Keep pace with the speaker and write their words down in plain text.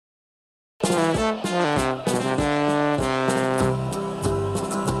Here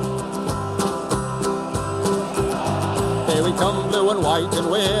we come, blue and white,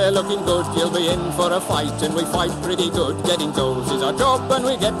 and we're looking good. You'll be in for a fight, and we fight pretty good. Getting goals is our job, and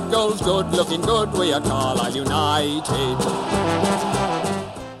we get goals good. Looking good, we are Carlisle United.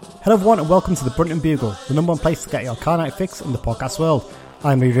 Hello everyone and welcome to the Brunton Bugle, the number one place to get your car night fix in the podcast world.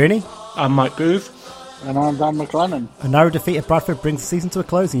 I'm Lee Rooney. I'm Mike Booth. And I'm Dan McLennan. A narrow defeat at Bradford brings the season to a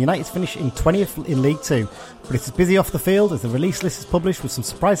close and United's finish in 20th in League 2. But it's as busy off the field as the release list is published with some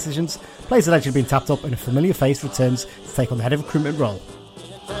surprise decisions, players allegedly being tapped up and a familiar face returns to take on the head of recruitment role.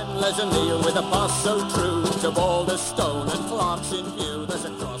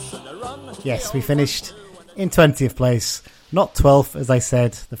 Yes, we finished in 20th place. Not 12th, as I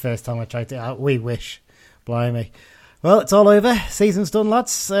said the first time I tried it out. We wish. Blimey. Well, it's all over. Season's done,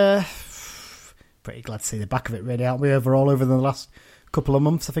 lads. Pretty glad to see the back of it, really, aren't we? Overall, over the last couple of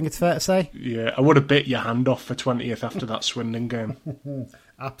months, I think it's fair to say. Yeah, I would have bit your hand off for 20th after that Swindon game.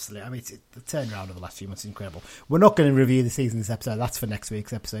 Absolutely. I mean, the turnaround of the last few months is incredible. We're not going to review the season this episode. That's for next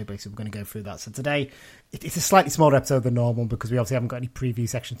week's episode, basically. We're going to go through that. So today, it's a slightly smaller episode than normal because we obviously haven't got any preview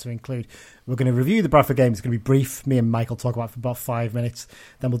section to include. We're going to review the Bradford game. It's going to be brief. Me and Mike will talk about it for about 5 minutes.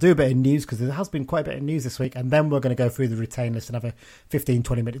 Then we'll do a bit of news because there has been quite a bit of news this week. And then we're going to go through the retain list and have a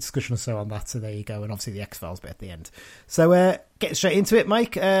 15-20 minute discussion or so on that. So there you go. And obviously the X-Files bit at the end. So getting straight into it,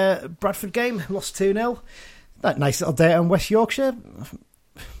 Mike. Bradford game, lost 2-0. That nice little day in West Yorkshire.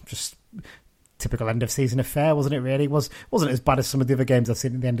 Just typical end of season affair, wasn't it? Really, wasn't as bad as some of the other games I've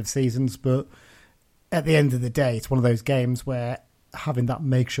seen at the end of seasons, but at the end of the day, it's one of those games where having that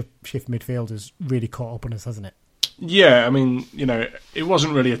makeshift midfield has really caught up on us, hasn't it? Yeah, I mean, it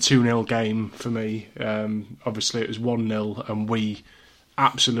wasn't really a 2-0 game for me. Obviously, it was 1-0, and we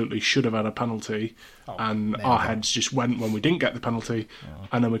absolutely should have had a penalty, and our heads just went when we didn't get the penalty,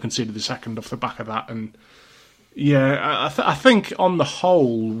 and then we conceded the second off the back of that, and yeah, I think on the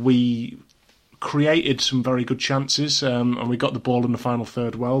whole we created some very good chances, and we got the ball in the final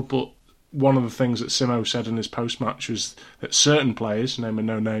third well. But one of the things that Simo said in his post-match was that certain players, naming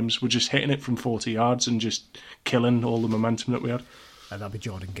no names, were just hitting it from 40 yards and just killing all the momentum that we had. And that'll be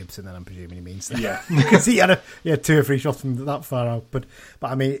Jordan Gibson, then I'm presuming he means. Yeah, because he had 2 or 3 shots from that far out. But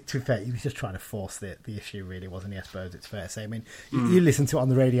I mean, to be fair, he was just trying to force the issue, really, wasn't he? I suppose it's fair to say. I mean, you listened to it on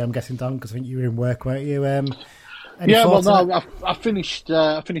the radio, I'm guessing, Dan, because I think you were in work, weren't you? I finished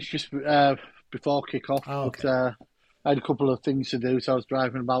just before kick-off. Oh, okay. But I had a couple of things to do, so I was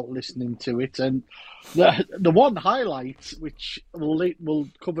driving about listening to it. And the one highlight, which we'll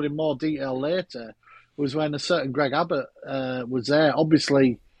cover in more detail later, was when a certain Greg Abbott was there.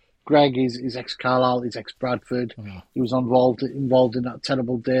 Obviously, Greg is ex-Carlisle, he's ex-Bradford. Oh. He was involved in that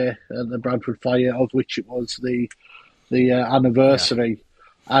terrible day at the Bradford fire, of which it was the anniversary.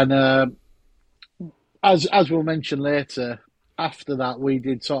 Yeah. And as we'll mention later, after that we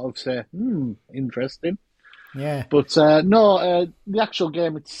did sort of say, interesting. Yeah. But the actual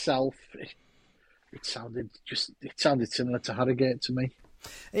game itself, it sounded similar to Harrogate to me.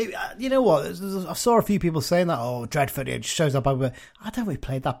 You know what? I saw a few people saying that, Dreadford, it just shows up. I don't think we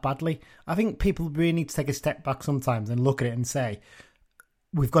played that badly. I think people really need to take a step back sometimes and look at it and say,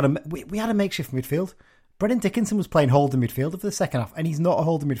 we had a makeshift midfield. Brendan Dickinson was playing holding midfield for the second half, and he's not a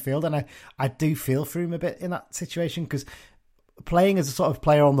holding midfield, and I do feel for him a bit in that situation, because playing as a sort of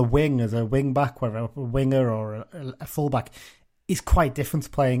player on the wing, as a wing back, whether a winger or a fullback, is quite different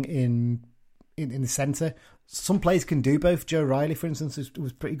to playing in the centre. Some players can do both. Joe Riley, for instance,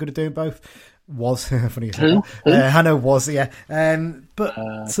 was pretty good at doing both. Was funny as hell. Hannah was, yeah.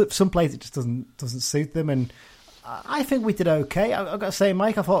 But some players it just doesn't suit them, and I think we did okay. I've got to say,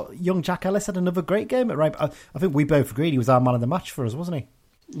 Mike, I thought young Jack Ellis had another great game at right. I think we both agreed he was our man of the match for us, wasn't he?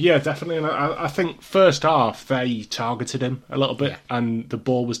 Yeah, definitely. And I think first half they targeted him a little bit, and the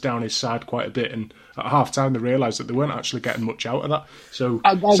ball was down his side quite a bit. And at half time, they realised that they weren't actually getting much out of that. So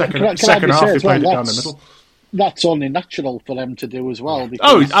second half, they played it down the middle. That's only natural for them to do as well.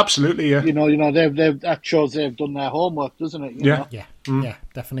 Because, absolutely, yeah. That shows they've done their homework, doesn't it? Yeah,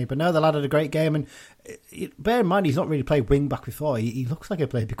 definitely. But no, the lad had a great game, and bear in mind he's not really played wing back before. He looks like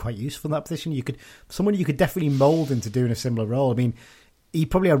he'd be quite useful in that position. Someone you could definitely mould into doing a similar role. I mean, he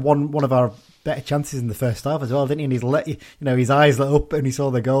probably had one of our better chances in the first half as well, didn't he? And his eyes lit up and he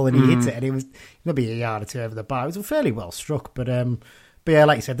saw the goal and he hit it, and it was maybe a yard or two over the bar. It was fairly well struck, but yeah,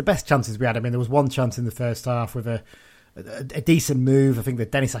 like you said, the best chances we had. I mean, there was one chance in the first half with a decent move. I think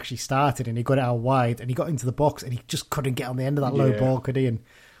that Dennis actually started and he got it out wide and he got into the box and he just couldn't get on the end of that low ball, could he? And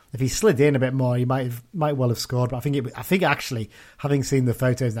If he slid in a bit more, he might well have scored. But I think actually, having seen the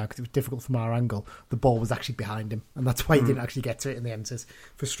photos now, because it was difficult from our angle, the ball was actually behind him, and that's why he didn't actually get to it in the end. It's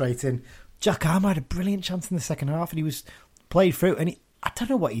frustrating. Jack Armour had a brilliant chance in the second half, and he was played through. And I don't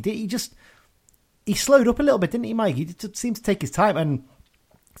know what he did. He slowed up a little bit, didn't he, Mike? He just seemed to take his time. And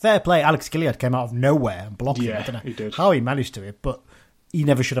fair play, Alex Gilliard came out of nowhere and blocked him. I don't know he did. how he managed to it, but he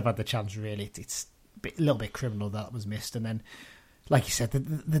never should have had the chance. Really, it's a little bit criminal that was missed, and then. Like you said,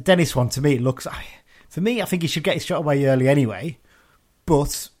 the Dennis one, to me, looks... For me, I think he should get his shot away early anyway.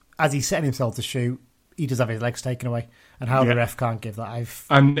 But as he's setting himself to shoot, he does have his legs taken away. And how the ref can't give that,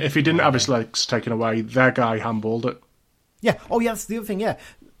 And if he didn't have his legs taken away, their guy handballed it. Yeah. Oh, yeah, that's the other thing, yeah.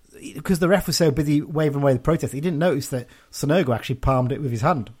 Because the ref was so busy waving away the protest, he didn't notice that Sonogo actually palmed it with his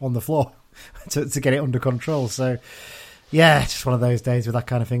hand on the floor to get it under control. So, yeah, it's just one of those days with that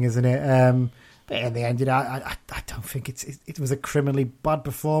kind of thing, isn't it? In the end, I don't think it was a criminally bad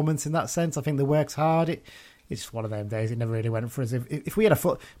performance in that sense. I think the work's hard. It's just one of them days. It never really went for us. If we had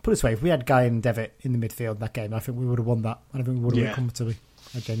put it this way, if we had Guy and Devitt in the midfield in that game, I think we would have won that. I think we would have won comfortably.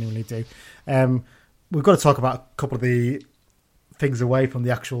 I genuinely do. We've got to talk about a couple of the things away from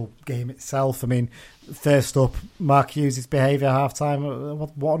the actual game itself. I mean, first up, Mark Hughes' behaviour at half-time.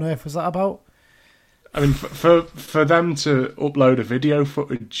 What on earth was that about? I mean, for them to upload a video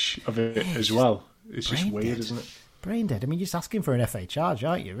footage of it as well, it's just weird, isn't it? Brain dead. I mean, you're just asking for an FA charge,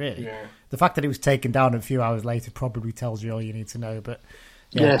 aren't you, really? Yeah. The fact that it was taken down a few hours later probably tells you all you need to know, but...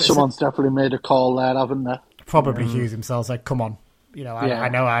 Yeah, someone's definitely made a call there, haven't they? Probably Hughes himself like, come on. You know, I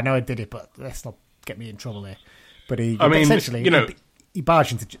know I did it, but let's not get me in trouble here. But he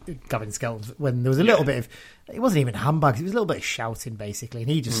barged into Gavin Skelton's when there was a little bit of... It wasn't even handbags, it was a little bit of shouting, basically,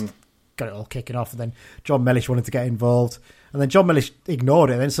 and he just... got it all kicking off, and then John Mellish wanted to get involved, and then John Mellish ignored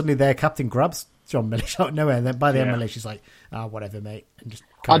it, and then suddenly their captain grabs John Mellish out of nowhere, and then by the end Mellish is like, whatever, mate, and just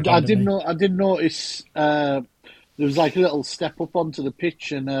I did notice there was like a little step up onto the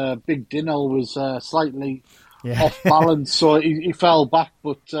pitch, and Big Dinnell was slightly off balance, so he fell back,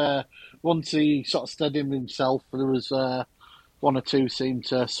 but once he sort of steadied himself, there was one or two seemed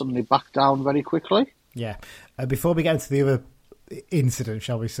to suddenly back down very quickly. Before we get into the other incident,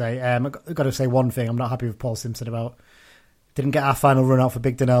 shall we say, I've got to say one thing I'm not happy with Paul Simpson about. Didn't get our final run out for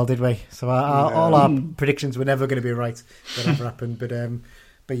Big Dinnell, did we? So all our predictions were never going to be right. Whatever happened,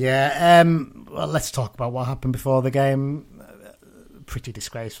 but yeah. Well, let's talk about what happened before the game. Pretty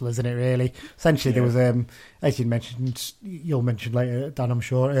disgraceful, isn't it? Really. Essentially, there was as you mentioned, you'll mention later, Dan, I'm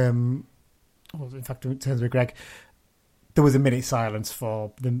sure. In fact, in terms of Greg, there was a minute silence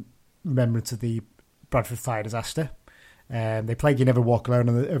for the remembrance of the Bradford fire disaster. They played "You Never Walk Alone"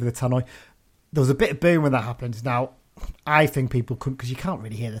 over the tannoy. There was a bit of boom when that happened. Now, I think people couldn't, because you can't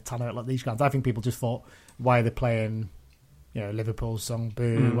really hear the tannoy like these grounds. I think people just thought, why are they playing, Liverpool's song,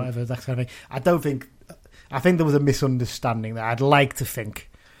 boo, whatever, that kind of thing. I think there was a misunderstanding there. I'd like to think.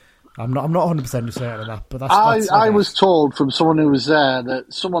 I'm not 100% certain of that, but that's I was told from someone who was there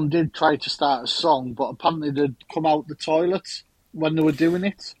that someone did try to start a song, but apparently they'd come out the toilet when they were doing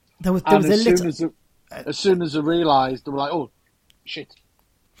it. There was As soon as they realised, they were like, oh, shit.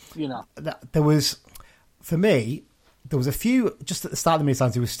 There was, for me, there was a few, just at the start of the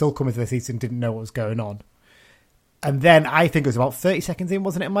mid-times, who were still coming to their seats and didn't know what was going on. And then I think it was about 30 seconds in,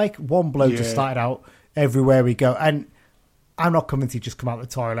 wasn't it, Mike? One bloke just started out, everywhere we go. And I'm not convinced he'd just come out the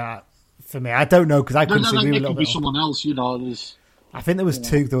toilet for me. I don't know, because I couldn't see. It could be someone else, there's... I think there was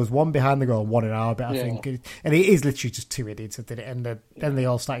two. There was one behind the goal and one in our bit, I think. And it is literally just two idiots that did it. And then they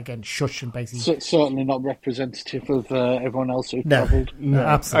all started getting shushed and basically... certainly not representative of everyone else who travelled. No,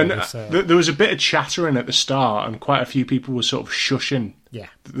 absolutely. And there was a bit of chattering at the start, and quite a few people were sort of shushing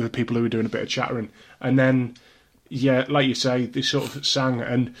the people who were doing a bit of chattering. And then, like you say, they sort of sang.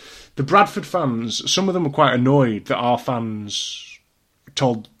 And the Bradford fans, some of them were quite annoyed that our fans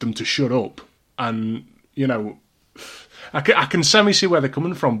told them to shut up. And, I can semi-see where they're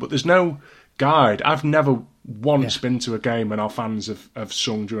coming from, but there's no guide. I've never once been to a game and our fans have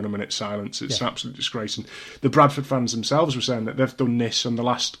sung during a minute's silence. It's an absolute disgrace. And the Bradford fans themselves were saying that they've done this on the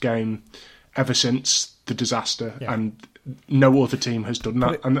last game ever since the disaster, and no other team has done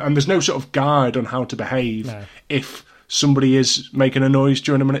that. And there's no sort of guide on how to behave if somebody is making a noise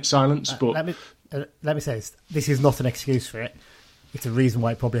during a minute's silence. But let me say this. This is not an excuse for it. It's a reason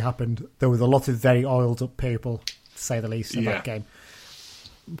why it probably happened. There was a lot of very oiled-up people, to say the least, in that game.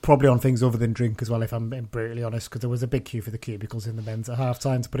 Probably on things other than drink as well, if I'm being brutally honest, because there was a big queue for the cubicles in the men's at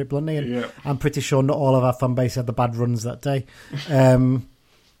half-time, to put it bluntly. And I'm pretty sure not all of our fan base had the bad runs that day. And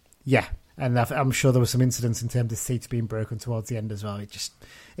I'm sure there were some incidents in terms of seats being broken towards the end as well.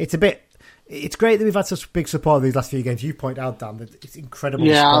 It's a bit... it's great that we've had such big support these last few games. You point out, Dan, that it's incredible.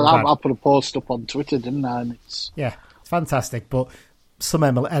 Yeah, I put a post up on Twitter, didn't I? And it's fantastic, but some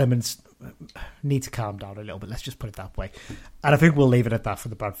elements need to calm down a little bit. Let's just put it that way. And I think we'll leave it at that for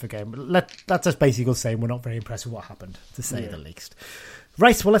the Bradford game. That's just basically saying we're not very impressed with what happened, to say the least.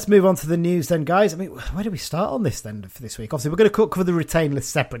 Right, well, let's move on to the news then, guys. I mean, where do we start on this then for this week? Obviously, we're going to cover the retain list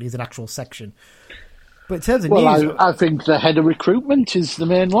separately as an actual section. But in terms of news... I think the head of recruitment is the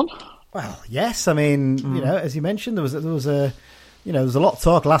main one. Well, yes. I mean, as you mentioned, there was a lot of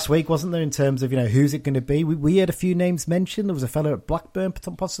talk last week, wasn't there, in terms of, who's it going to be? We had a few names mentioned. There was a fellow at Blackburn,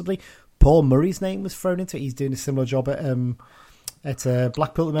 possibly. Paul Murray's name was thrown into it. He's doing a similar job at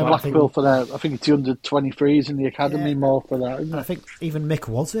Blackpool. Blackpool for that. I think it's the under-23s in the academy more for that. Isn't it? I think even Mick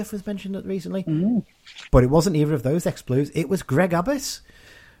Wadsworth was mentioned recently. But it wasn't either of those ex-Blues. It was Greg Abbott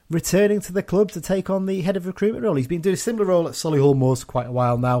returning to the club to take on the head of recruitment role. He's been doing a similar role at Solihull Moors for quite a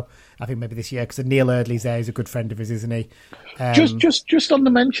while now. I think maybe this year, because Neil Eardley's there. He's a good friend of his, isn't he? Just on the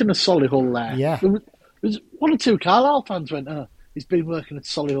mention of Solihull there. Yeah. There was one or two Carlisle fans went, he's been working at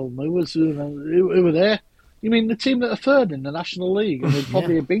Solihull Moors. Who were there? You mean the team that are third in the National League and they'd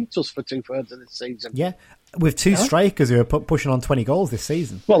probably have beat us for 2/3 of this season? Yeah, with two strikers who are pushing on 20 goals this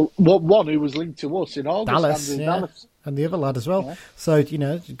season. Well, one who was linked to us in August. Dallas. And the other lad as well. Yeah. So,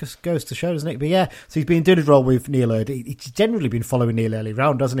 it just goes to show, doesn't it? But yeah, so he's been doing his role with Neil Eardley. He's generally been following Neil Eardley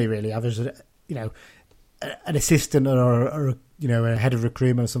around, doesn't he, really? As an assistant or a head of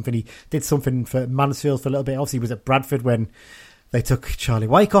recruitment or something. He did something for Mansfield for a little bit. Obviously, he was at Bradford when they took Charlie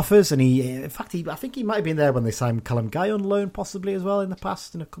Wyckoffers, and I think he might have been there when they signed Callum Guy on loan, possibly as well in the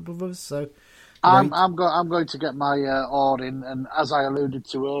past, and a couple of others. So, I'm going to get my oar in, and as I alluded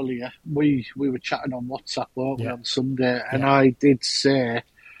to earlier, we were chatting on WhatsApp, weren't we, on Sunday, and I did say,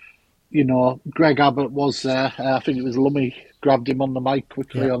 Greg Abbott was there. I think it was Lummy grabbed him on the mic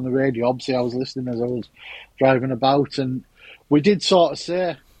quickly on the radio. Obviously, I was listening as I was driving about, and we did sort of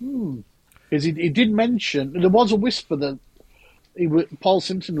say, because he did mention there was a whisper that. Paul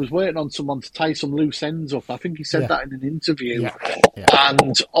Simpson was waiting on someone to tie some loose ends up. I think he said that in an interview.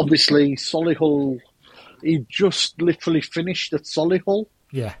 And obviously, Solihull, he just literally finished at Solihull.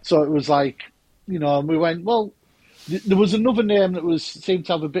 Yeah. So it was like, and we went, well, there was another name that seemed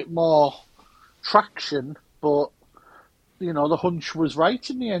to have a bit more traction, but, the hunch was right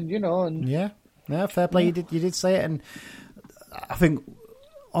in the end, and... Yeah, fair play. You did say it, and I think...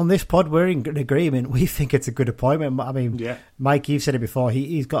 On this pod, we're in agreement. We think it's a good appointment. I mean, Mike, you've said it before.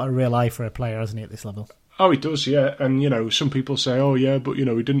 He's got a real eye for a player, hasn't he, at this level? Oh, he does, yeah. And, some people say, but, he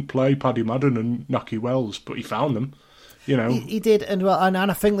didn't play Paddy Madden and Naki Wells, but he found them, He did, and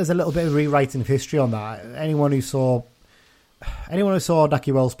I think there's a little bit of rewriting of history on that. Anyone who saw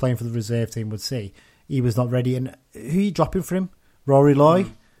Naki Wells playing for the reserve team would see he was not ready. And who are you dropping for him? Rory Loy?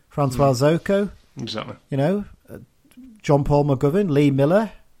 Francois Zoko? Exactly. John Paul McGovern? Lee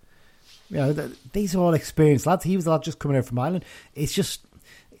Miller? These are all experienced lads. He was the lad just coming over from Ireland. It's just,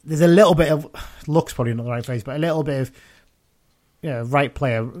 there's a little bit of, luck's probably not the right phrase, but a little bit of, right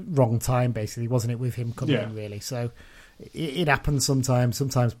player, wrong time, basically, wasn't it, with him coming in, really? So it happens sometimes.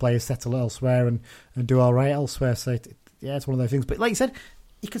 Sometimes players settle elsewhere and do all right elsewhere. So, it's one of those things. But like you said,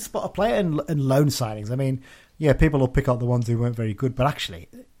 you can spot a player in loan signings. I mean, people will pick out the ones who weren't very good, but actually,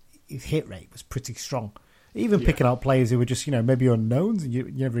 his hit rate was pretty strong. Even picking out players who were just, maybe unknowns and you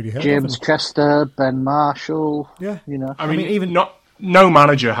never really heard of them. James Chester, Ben Marshall. Yeah. I mean, even no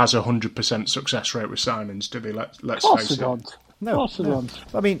manager has 100% success rate with signings, do they? Let's face it. No. Of course they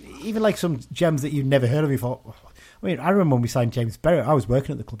don't. I mean, even like some gems that you've never heard of before. I mean, I remember when we signed James Berrett, I was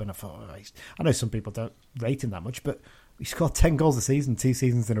working at the club and I thought, I know some people don't rate him that much, but he scored 10 goals a season, 2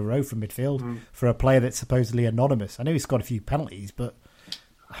 seasons in a row from midfield for a player that's supposedly anonymous. I know he scored a few penalties, but...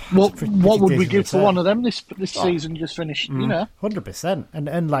 What would we give for one of them this season just finished, 100%.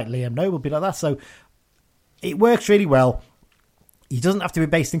 And like Liam Noble would be like that. So it works really well. He doesn't have to be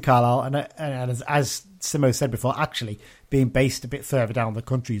based in Carlisle. And as Simo said before, actually being based a bit further down the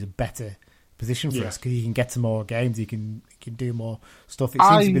country is a better position for us because he can get to more games. He can do more stuff. It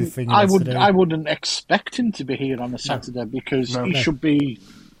seems to be the thing I wouldn't expect him to be here on a Saturday because he should be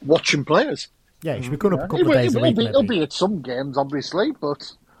watching players. Yeah, he should be coming up a couple of days a week. He'll be at some games, obviously,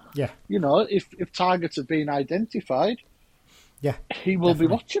 but if targets have been identified, he will be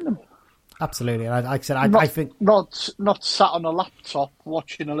watching them. Absolutely, and like I said, I think not sat on a laptop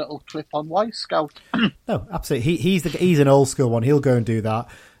watching a little clip on Y Scout. No, absolutely. He's an old school one. He'll go and do that.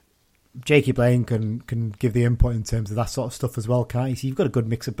 Jakey Blaine can give the input in terms of that sort of stuff as well, can't he? So you've got a good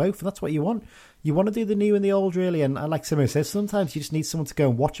mix of both, and that's what you want. You want to do the new and the old, really. And like Simo says, sometimes you just need someone to go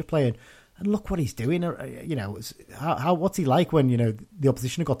and watch a player. look what he's doing. What's he like when the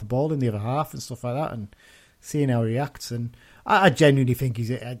opposition have got the ball in the other half and stuff like that, and seeing how he reacts. And I genuinely think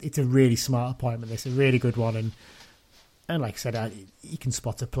it's a really smart appointment. It's a really good one, and like I said, he can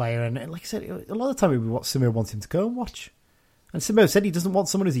spot a player. And like I said, a lot of the time, it'll be what Simo wants him to go and watch. And Simo said he doesn't want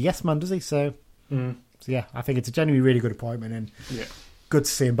someone who's a yes man, does he? So yeah, I think it's a genuinely really good appointment, and good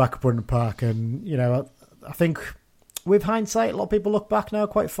to see him back up in the park. And I think with hindsight, a lot of people look back now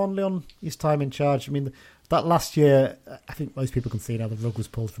quite fondly on his time in charge. I mean, that last year, I think most people can see now the rug was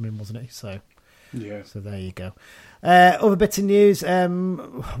pulled from him, wasn't it? So yeah. So there you go. Other bits of news.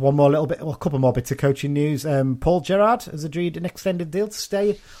 One more little bit, or a couple more bits of coaching news. Paul Gerrard has agreed an extended deal to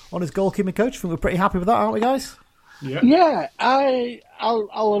stay on as goalkeeping coach. I think we're pretty happy with that, aren't we, guys? Yeah. I'll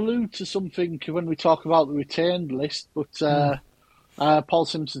allude to something when we talk about the retained list, but Paul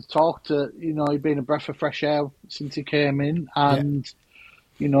Simpson talked. He'd been a breath of fresh air since he came in, and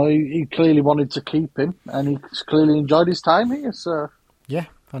he clearly wanted to keep him, and he's clearly enjoyed his time here. So yeah.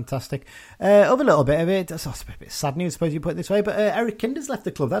 Fantastic. Other little bit of it, that's a bit sad news, I suppose you put it this way, but Eric Kinder's left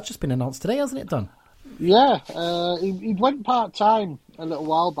the club. That's just been announced today, hasn't it, Don? Yeah, he went part-time a little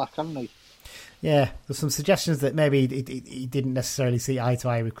while back, hadn't he? Yeah, there's some suggestions that maybe he didn't necessarily see eye to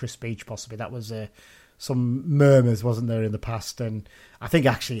eye with Chris Beach, possibly. That was some murmurs, wasn't there, in the past, and I think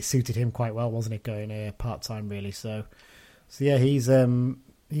actually it suited him quite well, wasn't it, going part-time, really. So yeah, he's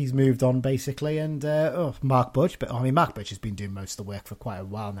moved on, basically, and Mark Budge. But I mean, Mark Budge has been doing most of the work for quite a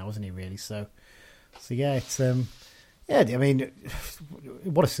while now, hasn't he? Really, so yeah, it's I mean,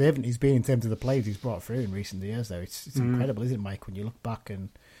 what a servant he's been in terms of the players he's brought through in recent years. Though it's incredible, isn't it, Mike? When you look back and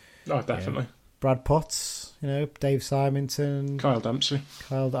definitely Brad Potts, Dave Simonton, Kyle Dempsey.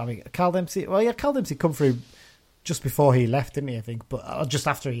 Kyle Dempsey. Well, yeah, Kyle Dempsey come through just before he left, didn't he? I think, but just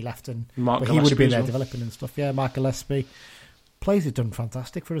after he left, but he would have been there developing and stuff. Yeah, Mark Gillespie. Players have done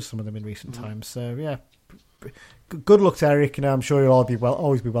fantastic for us, some of them in recent times. So yeah, good luck to Eric, and I'm sure you'll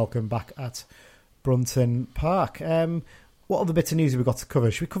always be welcome back at Brunton Park. What other bits of news have we got to cover?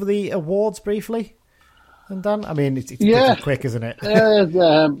 Should we cover the awards briefly? And Dan, I mean, it's pretty quick, isn't it?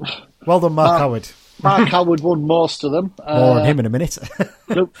 Well done, Mark Howard. Mark Howard won most of them. More on him in a minute.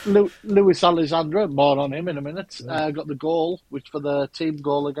 Luis Alexandra, more on him in a minute. Got the goal, which for the team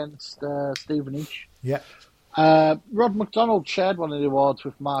goal against Stevenage. Yeah. Rod McDonald shared one of the awards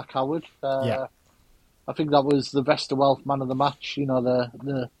with Mark Howard. I think that was the Vesta Wealth Man of the Match,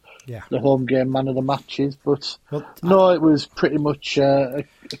 the home game man of the matches. But it was pretty much a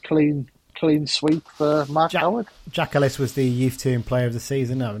clean sweep for Mark Howard. Jack Ellis was the youth team player of the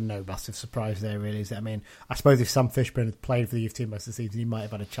season. No massive surprise there, really, is it? I mean, I suppose if Sam Fishburne had played for the youth team most of the season, he might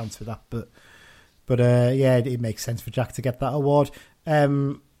have had a chance for that. But it makes sense for Jack to get that award.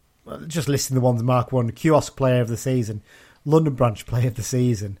 Just listing the ones Mark won: Kiosk Player of the Season, London Branch Player of the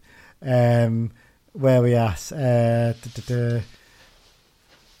Season. Where we at? I'm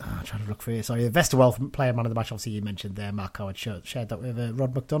trying to look for you. Sorry, Vesta Wealth Player Man of the Match. Obviously, you mentioned there. Mark Howard shared that with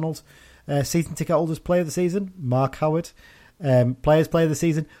Rod McDonald. Season Ticket Holders Player of the Season, Mark Howard. Players Player of the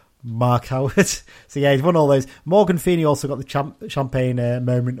Season, Mark Howard. So yeah, he's won all those. Morgan Feeney also got the Champagne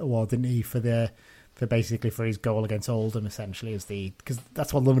Moment Award, didn't he, for his goal against Oldham, essentially, because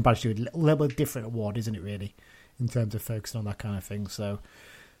that's what London Branch do. A little bit different award, isn't it, really, in terms of focusing on that kind of thing. So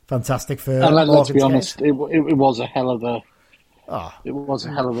fantastic for. And let's be honest, it was a hell of a. Oh, it was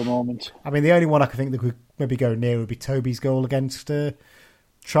a hell of a moment. I mean, the only one I can think that could maybe go near would be Toby's goal against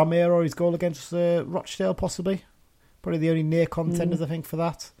Tranmere, or his goal against Rochdale, possibly. Probably the only near contenders, I think, for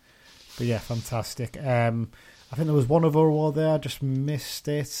that. But yeah, fantastic. I think there was one other award there. I just missed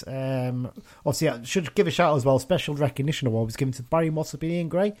it. Obviously, I should give a shout out as well. Special recognition award was given to Barry Mossop and Ian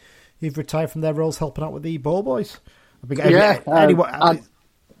Gray, who've retired from their roles helping out with the ball boys. I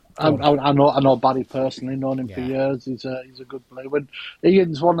know Barry personally, known him for years. He's a good player. When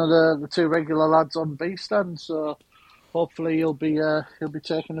Ian's one of the two regular lads on B stand, so hopefully he'll be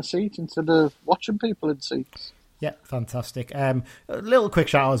taking a seat instead of watching people in seats. Yeah, fantastic. A little quick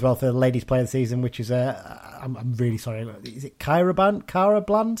shout out as well for the ladies' player of the season, which is I'm really sorry. Is it Kyra Bland? Ciara.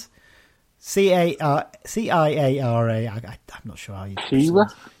 I'm not sure how you.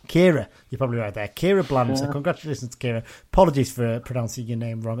 Kira, you're probably right there. Kira Bland. Yeah. So congratulations to Kira. Apologies for pronouncing your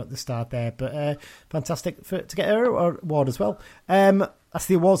name wrong at the start there, but fantastic to get her award as well. That's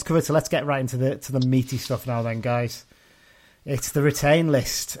the awards covered. So let's get right into the meaty stuff now, then, guys. It's the retain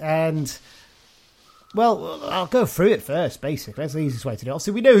list, and well, I'll go through it first. Basically, that's the easiest way to do it.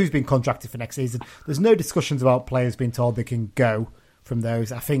 So we know who's been contracted for next season. There's no discussions about players being told they can go from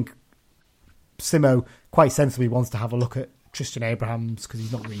those. I think Simo quite sensibly wants to have a look at Tristan Abrahams because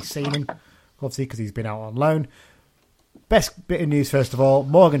he's not really seen him, obviously, because he's been out on loan. best bit of news first of all,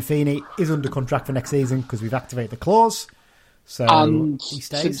 Morgan Feeney is under contract for next season because we've activated the clause. So and he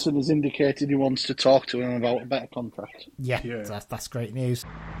stays. Simpson has indicated he wants to talk to him about a better contract. Yeah. That's great news.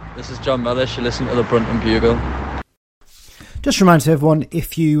 This is John Mellish. You listen to the Brunton Bugle. Just a reminder to everyone,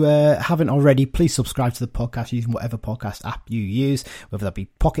 if you haven't already, please subscribe to the podcast using whatever podcast app you use, whether that be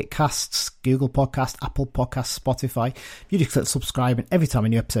Pocket Casts, Google Podcast, Apple Podcasts, Spotify. You just click subscribe, and every time a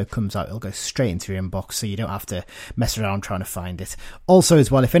new episode comes out, it'll go straight into your inbox, so you don't have to mess around trying to find it. Also, as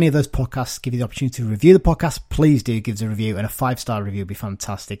well, if any of those podcasts give you the opportunity to review the podcast, please do give us a review, and a 5-star review would be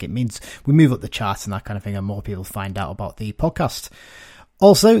fantastic. It means we move up the charts and that kind of thing, and more people find out about the podcast.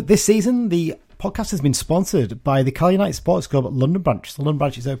 Also, this season, the podcast has been sponsored by the Cal United Sports Club London branch. The London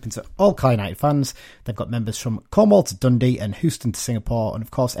branch is open to all Cal United fans. They've got members from Cornwall to Dundee and Houston to Singapore, and of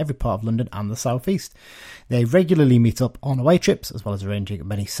course every part of London and the South East. They regularly meet up on away trips, as well as arranging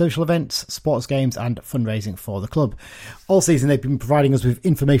many social events, sports games and fundraising for the club. All season they've been providing us with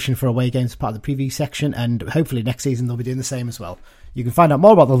information for away games as part of the preview section, and hopefully next season they'll be doing the same as well. You can find out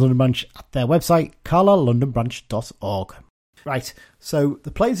more about the London branch at their website, carlisle.londonbranch.org. Right, so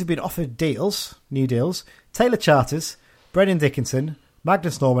the players have been offered deals, new deals. Taylor Charters, Brendan Dickinson,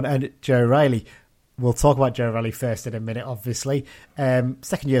 Magnus Norman and Joe Riley. We'll talk about Joe Riley first in a minute, obviously.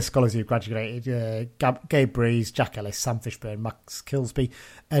 Second-year scholars who graduated, Gabe Breeze, Jack Ellis, Sam Fishburne, Max Kilsby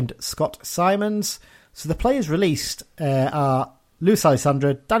and Scott Simons. So the players released are Luis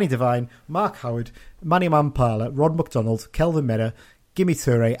Alessandra, Danny Devine, Mark Howard, Manny Mampala, Rod McDonald, Kelvin Mena, Gimme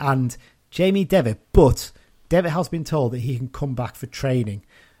Toure and Jamie Devitt, but Devitt has been told that he can come back for training.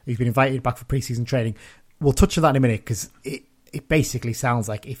 He's been invited back for pre-season training. We'll touch on that in a minute because it basically sounds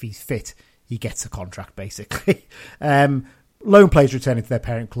like if he's fit, he gets a contract, basically. Loan players returning to their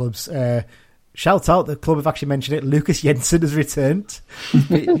parent clubs. Shout out, the club have actually mentioned it. Lucas Jensen has returned.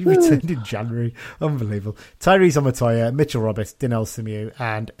 He returned in January. Unbelievable. Tyrese Amatoya, Mitchell Roberts, Dinell Simiu,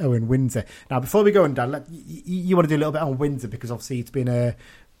 and Owen Windsor. Now, before we go on, Dan, you want to do a little bit on Windsor because obviously it's been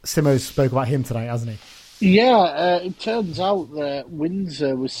Simo spoke about him tonight, hasn't he? Yeah, it turns out that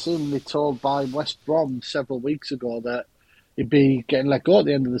Windsor was suddenly told by West Brom several weeks ago that he'd be getting let go at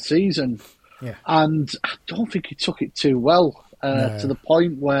the end of the season. Yeah. And I don't think he took it too well, to the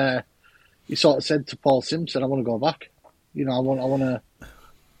point where he sort of said to Paul Simpson, I want to go back. You know, I want to...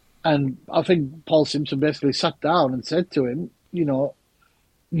 And I think Paul Simpson basically sat down and said to him, you know,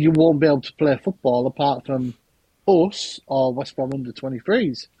 you won't be able to play football apart from us or West Brom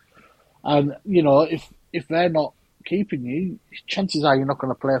under-23s. And, you know, if they're not keeping you, chances are you're not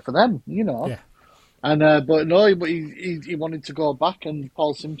going to play for them, you know. Yeah. And but he wanted to go back, and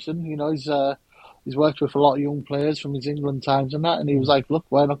Paul Simpson, you know, he's worked with a lot of young players from his England times and that, and he was like, look,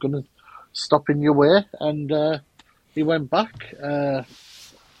 we're not going to stop in your way, and he went back.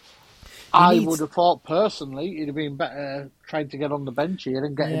 I would have thought personally it'd have been better trying to get on the bench here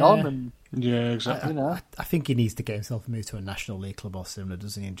and getting on. And yeah, exactly. You know, I think he needs to get himself moved to a National League club or similar,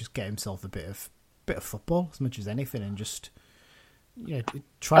 doesn't he? And just get himself a bit of football as much as anything, and just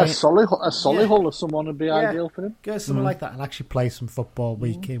try a Solihull or someone would be ideal for him. Go something like that and actually play some football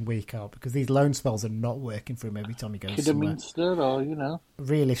week in, week out, because these loan spells are not working for him every time he goes somewhere. Kidderminster, or you know,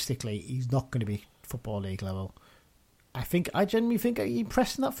 realistically, he's not going to be Football League level. I genuinely think he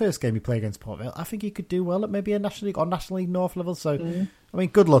impressed in that first game he played against Port Vale. I think he could do well at maybe a National League or National League North level. So, I mean,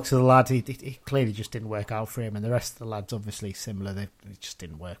 good luck to the lad. He clearly just didn't work out for him, and the rest of the lads obviously similar. It just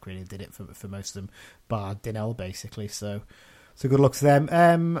didn't work really, did it for most of them, bar Dinell basically. So good luck to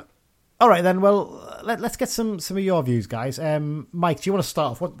them. All right then. Well, let's get some of your views, guys. Mike, do you want to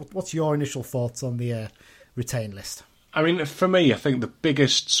start off? What's your initial thoughts on the retain list? I mean, for me, I think the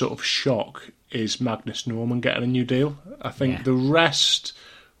biggest sort of shock is Magnus Norman getting a new deal. I think the rest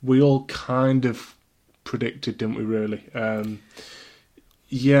we all kind of predicted, didn't we, really?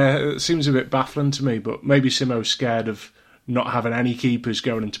 It seems a bit baffling to me, but maybe Simo's scared of not having any keepers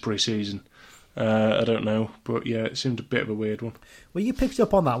going into pre-season. I don't know, but yeah, it seemed a bit of a weird one. Well, you picked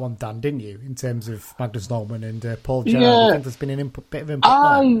up on that one, Dan, didn't you, in terms of Magnus Norman and Paul Gerrard? Yeah. I think there's been a bit of input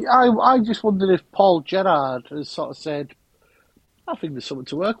there. I just wondered if Paul Gerrard has sort of said, I think there's something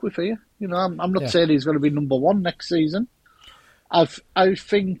to work with here. You know, I'm not saying he's going to be number one next season. I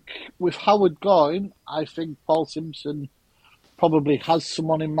think with Howard going, I think Paul Simpson probably has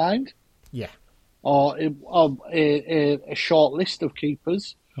someone in mind. Yeah. Or a short list of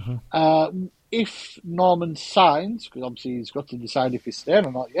keepers. If Norman signs, because obviously he's got to decide if he's staying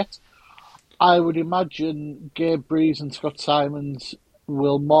or not yet, I would imagine Gabe Breeze and Scott Simons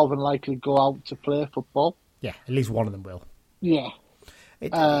will more than likely go out to play football. Yeah, at least one of them will. Yeah.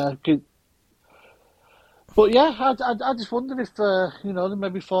 But yeah, I just wondered if they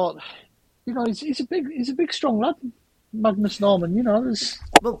maybe thought, you know, he's a big strong lad. Magnus Norman, there's...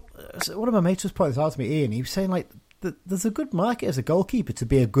 Well, so one of my mates was pointing this out to me, Ian. He was saying, like, there's a good market as a goalkeeper to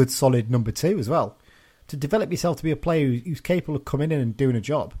be a good, solid number 2 as well. To develop yourself to be a player who's capable of coming in and doing a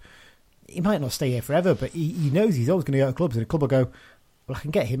job. He might not stay here forever, but he knows he's always going to go to clubs, and a club will go, well, I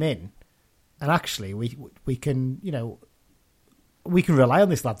can get him in. And actually, we can, we can rely on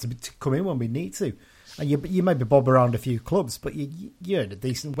this lad to come in when we need to. And you might be bob around a few clubs, but you earn a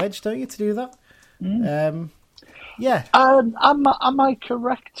decent wedge, don't you, to do that? Yeah. Am I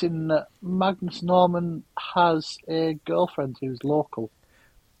correct in that Magnus Norman has a girlfriend who's local?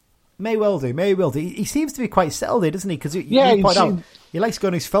 May well do. He seems to be quite settled here, doesn't he? Because he likes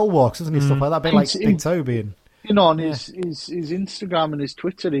going on his fell walks, doesn't he? Stuff like that, a bit like Big Toby. And, on his Instagram and his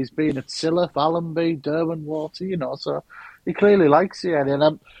Twitter, he's been at Silleth, Allenby, Derwentwater, so he clearly likes the area.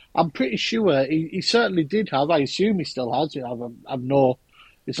 And I'm pretty sure he certainly did have, I assume he still has, I've no,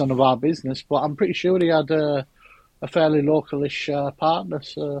 it's none of our business, but I'm pretty sure he had a fairly localish partner.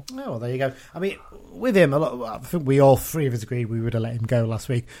 So. Oh, well, there you go. I mean, with him, I think we all three of us agreed we would have let him go last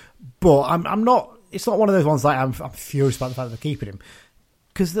week. But I'm not. It's not one of those ones like I'm furious about the fact that they're keeping him,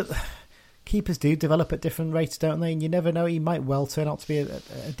 because the keepers do develop at different rates, don't they? And you never know. He might well turn out to be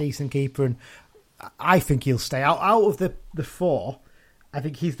a decent keeper, and I think he'll stay out of the 4. I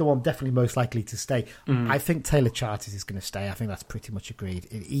think he's the one definitely most likely to stay. I think Taylor Charters is going to stay. I think that's pretty much agreed.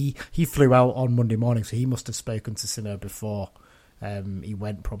 He flew out on Monday morning, so he must have spoken to Simo before he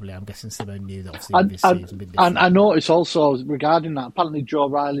went, probably. I'm guessing Simo knew that obviously his season been different. And I noticed also regarding that, apparently Joe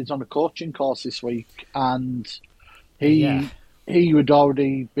Riley's on a coaching course this week, and he had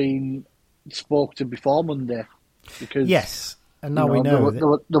already been spoke to before Monday. Because yes. And now we know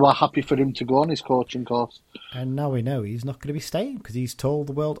they were happy for him to go on his coaching course. And now we know he's not going to be staying, because he's told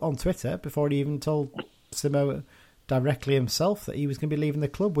the world on Twitter before he even told Simo directly himself that he was going to be leaving the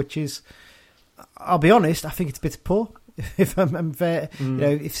club, which is, I'll be honest, I think it's a bit poor. If I'm fair,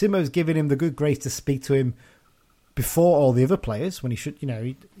 if Simo's giving him the good grace to speak to him before all the other players, when he should,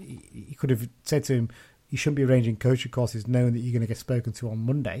 he could have said to him, you shouldn't be arranging coaching courses knowing that you're going to get spoken to on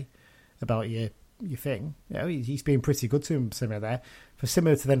Monday about your thing. He's been pretty good to him, Simo, there. For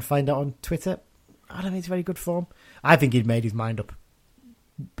Simo to then find out on Twitter, I don't think it's very good form. I think he'd made his mind up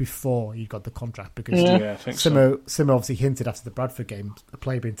before he got the contract, because I think Simo obviously hinted after the Bradford game, a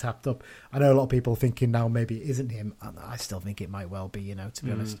player being tapped up. I know a lot of people thinking now maybe it isn't him. I still think it might well be, to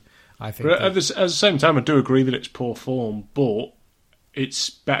be honest. I think. But at the same time, I do agree that it's poor form, but it's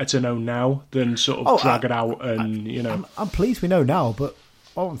better to know now than sort of drag it out and, I'm pleased we know now, but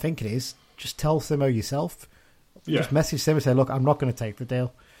all I'm thinking is, just tell Simo yourself. Yeah. Just message Simo and say, look, I'm not going to take the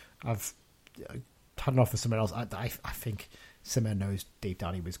deal. I've had an offer somewhere else. I think Simo knows deep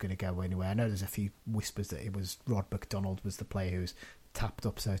down he was going to go anyway. I know there's a few whispers that it was Rod McDonald was the player who was tapped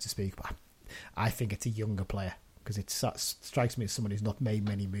up, so to speak. But I think it's a younger player, because it strikes me as someone who's not made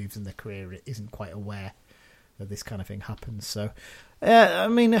many moves in their career, isn't quite aware that this kind of thing happens. So, I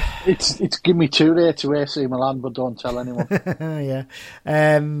mean... It's give me 2 there to AC Milan, but don't tell anyone. Yeah.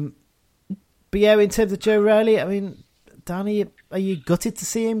 But yeah, in terms of Joe Riley, I mean, Danny, are you gutted to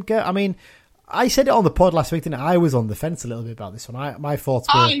see him go? I mean, I said it on the pod last week, didn't I? I was on the fence a little bit about this one. My thoughts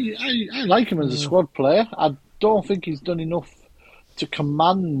were... I like him as a squad player. I don't think he's done enough to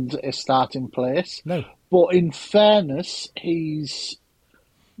command a starting place. No. But in fairness, he's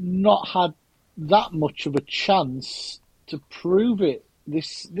not had that much of a chance to prove it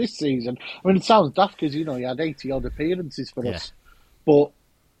this season. I mean, it sounds daft because, he had 80-odd appearances for us. But...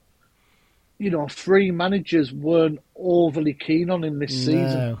 3 managers weren't overly keen on him this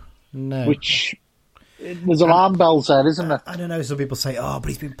season. No. Which, there's alarm bells there, isn't there? I don't know, some people say, but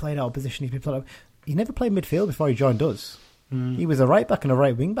he's been playing out of position, He never played midfield before he joined us. He was a right back and a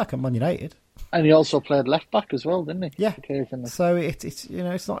right wing back at Man United. And he also played left back as well, didn't he? Yeah. Occasionally. So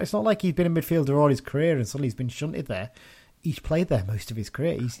it's not like he's been a midfielder all his career and suddenly he's been shunted there. He's played there most of his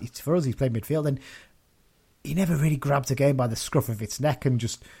career. For us, he's played midfield, and he never really grabbed a game by the scruff of its neck and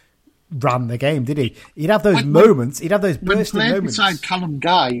just ran the game, did he? He'd have those moments. He'd have those bursting moments. When beside Callum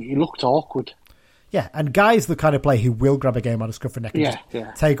Guy, he looked awkward. Yeah, and Guy's the kind of player who will grab a game on a scruff of neck and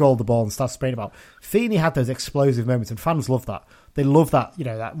just take all the ball and start spraying about. Feeney had those explosive moments, and fans love that. They love that,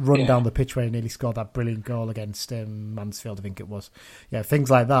 that run down the pitch where he nearly scored that brilliant goal against Mansfield, I think it was. Yeah,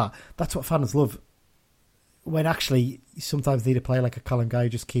 things like that. That's what fans love. When actually, you sometimes need a player like a Callum Guy who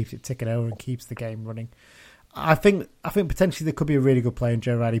just keeps it ticking over and keeps the game running. I think potentially there could be a really good player in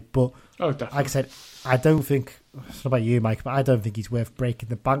Joe Riley, but like I said, I don't think, it's not about you, Mike, but I don't think he's worth breaking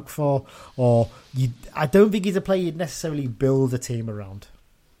the bank for, I don't think he's a player you'd necessarily build a team around.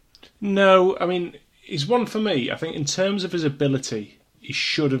 No, I mean, he's one for me. I think in terms of his ability, he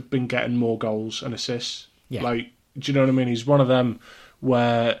should have been getting more goals and assists. Yeah. Do you know what I mean? He's one of them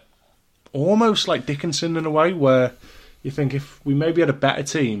where, almost like Dickinson in a way, where you think if we maybe had a better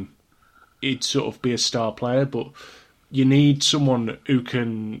team, he'd sort of be a star player, but you need someone who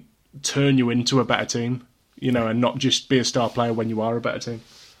can turn you into a better team, and not just be a star player when you are a better team.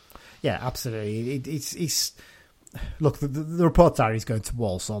 Yeah, absolutely. It's look, the reports are he's going to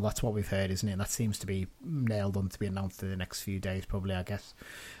Walsall. That's what we've heard, isn't it? And that seems to be nailed on to be announced in the next few days, probably, I guess.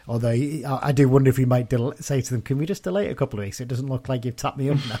 Although I do wonder if he might say to them, "Can we just delay it a couple of weeks? It doesn't look like you've tapped me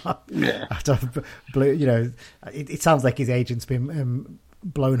up now." Yeah. It sounds like his agent's been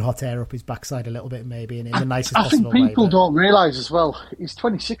blowing hot air up his backside a little bit, maybe, in the nicest possible way. I think people don't realise as well, he's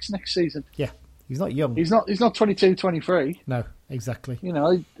 26 next season. Yeah, he's not young. He's not 22, 23. No, exactly.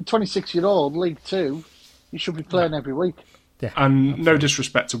 26-year-old, League Two, he should be playing every week. Yeah, and absolutely. No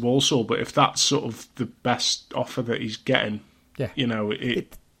disrespect to Walsall, but if that's sort of the best offer that he's getting,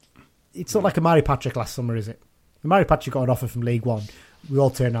 it's not like Amari Patrick last summer, is it? Amari Patrick got an offer from League One. We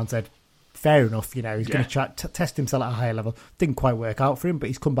all turned around and said, fair enough, he's going to test himself at a higher level. Didn't quite work out for him, but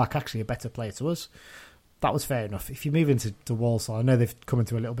he's come back actually a better player to us. That was fair enough. If you move into Walsall, I know they've come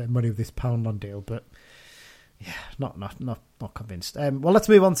into a little bit of money with this Poundland deal, but yeah, not convinced. Well, let's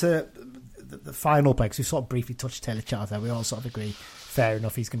move on to the final play, because we sort of briefly touched Taylor Charles there. We all sort of agree, fair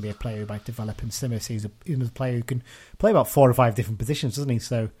enough, he's going to be a player who might develop, and Simmer sees he's a player who can play about 4 or 5 different positions, doesn't he?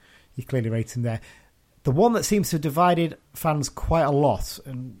 So he clearly rates him there. The one that seems to have divided fans quite a lot,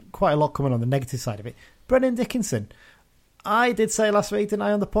 and quite a lot coming on the negative side of it, Brennan Dickinson. I did say last week, didn't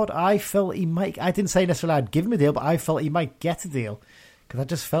I, on the pod, I felt he might, I didn't say necessarily I'd give him a deal, but I felt he might get a deal, because I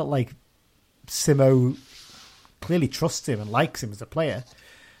just felt like Simo clearly trusts him and likes him as a player.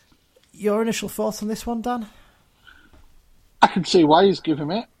 Your initial thoughts on this one, Dan? I can see why he's given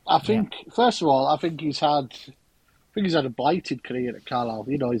it. I think, first of all, I think he's had a blighted career at Carlisle.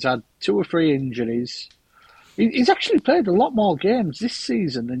 He's had 2 or 3 injuries. He's actually played a lot more games this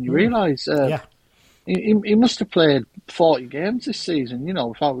season than you realise. He must have played 40 games this season,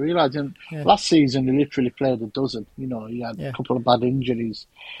 without realising. Yeah. Last season, he literally played a dozen. He had a couple of bad injuries.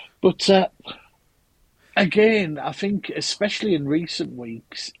 But again, I think, especially in recent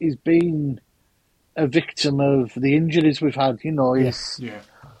weeks, he's been a victim of the injuries we've had.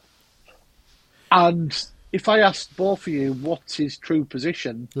 And if I asked both of you what's his true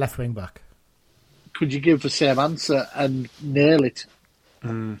position, left wing back, could you give the same answer and nail it?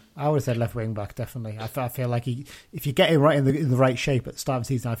 I would have said left wing back, definitely. I feel like if you get him right in the right shape at the start of the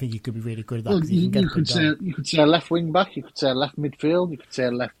season, I think he could be really good at that. Well, you could say a left wing back, you could say a left midfield, you could say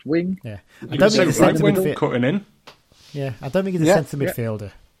a left wing. Yeah, I don't think he's a centre midfielder cutting in. Yeah, I don't think he's a centre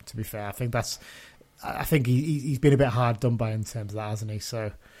midfielder. To be fair, I think he's been a bit hard done by in terms of that, hasn't he?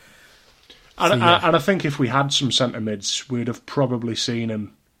 So. And I think if we had some centre mids, we'd have probably seen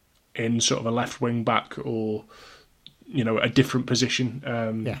him in sort of a left wing back or a different position.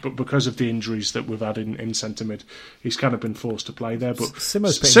 But because of the injuries that we've had in centre mid, he's kind of been forced to play there. But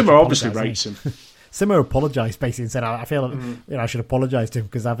Simmer obviously rates him. Simmer apologised basically and said, "I feel I should apologise to him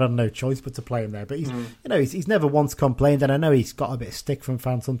because I've had no choice but to play him there." But he's never once complained, and I know he's got a bit of stick from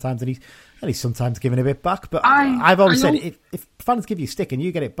fans sometimes, and he's sometimes given a bit back. But I've always said, if fans give you stick and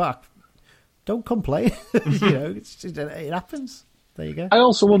you get it back, don't complain. It happens. There you go. I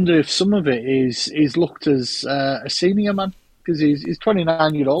also wonder if some of it is looked as a senior man, because he's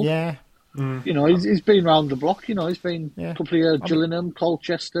 29-year-old. Yeah. He's been round the block. He's been a couple of years Gillingham,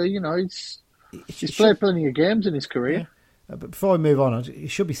 Colchester. He's played plenty of games in his career. Yeah. But before we move on, it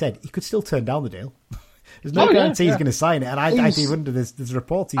should be said he could still turn down the deal. There's no guarantee he's going to sign it, and I do wonder. There's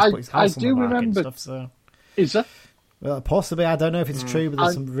reports he's put his house on the market and stuff. So is there? Well, possibly. I don't know if it's true, but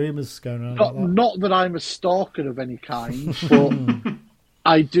there's some rumours going around. Not that I'm a stalker of any kind, but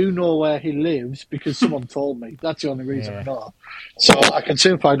I do know where he lives because someone told me. That's the only reason I know. So I can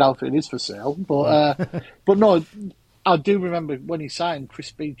soon find out if it is for sale. But no, I do remember when he signed,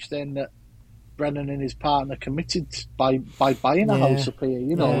 Chris Beach then that Brennan and his partner committed by buying a house up here,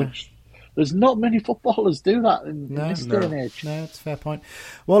 which there's not many footballers do that in this day and age. No, it's a fair point.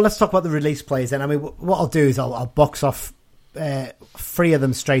 Well, let's talk about the release players then. I mean, what I'll do is I'll box off 3 of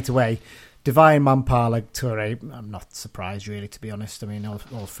them straight away. Divine, Mampala, Toure. I'm not surprised, really, to be honest. I mean, all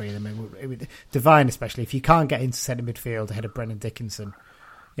 3 of them. Divine, especially, if you can't get into centre midfield ahead of Brennan Dickinson,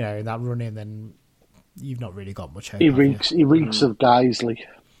 in that run-in, then you've not really got much hope. He reeks of Geisley.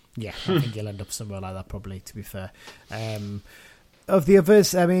 Yeah, I think he'll end up somewhere like that, probably, to be fair. Of the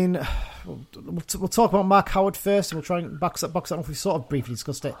others, I mean, we'll talk about Mark Howard first, and we'll try and box that off. We sort of briefly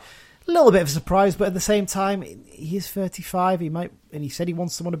discussed it. A little bit of a surprise, but at the same time, he is 35. And he said he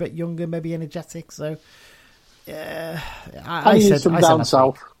wants someone a bit younger, maybe energetic. So, I said down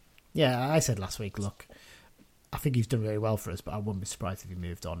south. Yeah, I said last week. Look, I think he's done really well for us, but I wouldn't be surprised if he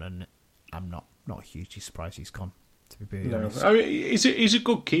moved on, and I'm not hugely surprised he's gone, to be really honest. I mean, he's a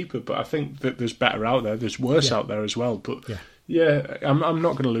good keeper, but I think that there's better out there. There's worse out there as well. But I'm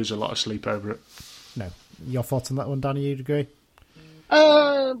not going to lose a lot of sleep over it. No. Your thoughts on that one, Danny? You'd agree?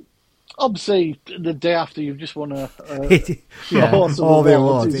 Obviously, the day after you've just won all the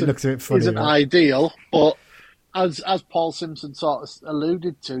awards, it looks a bit funny. Isn't ideal, but as Paul Simpson sort of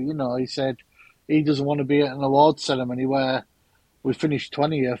alluded to, he said he doesn't want to be at an awards ceremony where we finished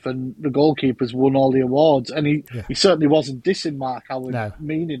 20th and the goalkeepers won all the awards, and he certainly wasn't dissing Mark Howard,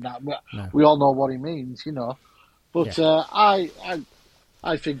 meaning that. But we all know what he means, But I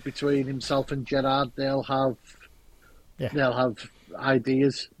think between himself and Gerrard, they'll have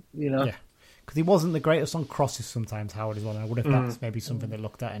ideas, Yeah, because he wasn't the greatest on crosses sometimes, Howard is one. I wonder if that's maybe something they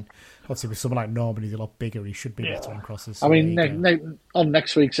looked at. And obviously with someone like Norman, he's a lot bigger. He should be better on crosses. So I mean, on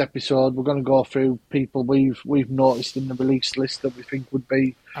next week's episode, we're going to go through people we've noticed in the release list that we think would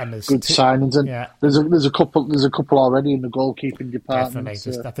be good signings. And there's a couple already in the goalkeeping department.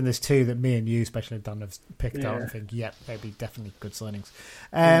 Definitely. I think there's two that me and you, especially Dan, have picked out and think, they'd be definitely good signings.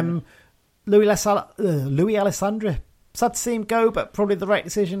 Louis Alessandro. Sad to see him go, but probably the right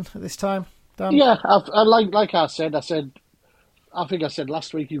decision at this time. Dan? Yeah, like I said, I think I said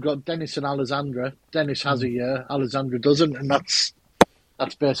last week, you've got Dennis and Alessandra. Dennis has a year, Alessandra doesn't, and that's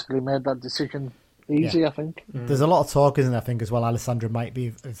basically made that decision easy, I think. There's a lot of talk, isn't there, I think, as well. Alessandra might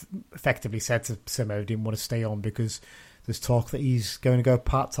be effectively said to Simo he didn't want to stay on because there's talk that he's going to go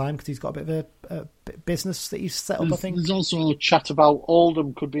part-time because he's got a bit of a business that he's set up, I think. There's also chat about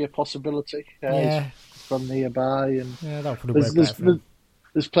Oldham could be a possibility. From nearby, and that would have worked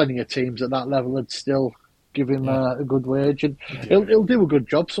there's plenty of teams at that level that still give him a good wage, and he'll do a good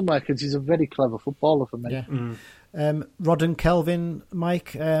job somewhere because he's a very clever footballer for me. Rod and Kelvin,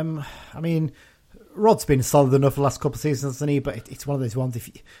 Mike. I mean, Rod's been solid enough the last couple of seasons, hasn't he? But it's one of those ones. If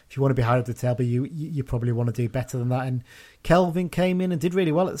you want to be higher up the table, you probably want to do better than that. And Kelvin came in and did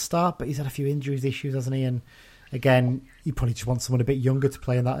really well at the start, but he's had a few injuries issues, hasn't he? And again, you probably just want someone a bit younger to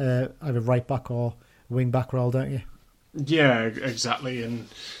play in that either right back or wing back role, don't you? Yeah, exactly. And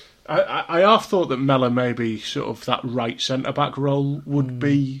I half thought that Mellor maybe sort of that right centre back role would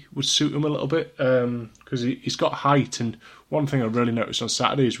suit him a little bit because he's got height. And one thing I really noticed on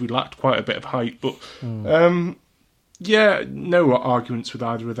Saturday is we lacked quite a bit of height. But no arguments with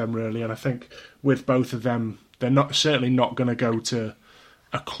either of them really. And I think with both of them, they're certainly not going to go to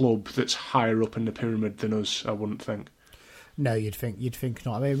a club that's higher up in the pyramid than us. I wouldn't think. No, you'd think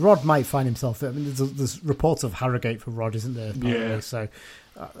not. I mean, Rod might find himself. I mean, there's reports of Harrogate for Rod, isn't there? Apparently? So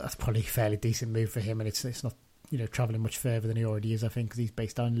that's probably a fairly decent move for him, and it's not travelling much further than he already is. I think because he's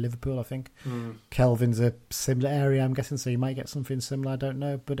based down in Liverpool. I think Kelvin's a similar area, I'm guessing, so you might get something similar. I don't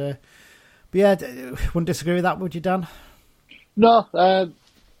know, but yeah, wouldn't disagree with that, would you, Dan? No,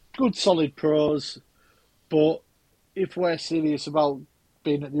 good solid pros, but if we're serious about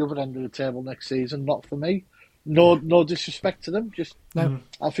being at the other end of the table next season, not for me. No disrespect to them. Just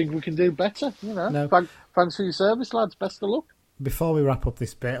I think we can do better. No. Thanks for your service, lads. Best of luck. Before we wrap up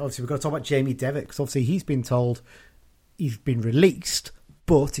this bit, obviously we've got to talk about Jamie Devitt because obviously he's been told he's been released,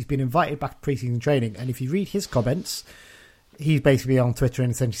 but he's been invited back to pre-season training. And if you read his comments, he's basically on Twitter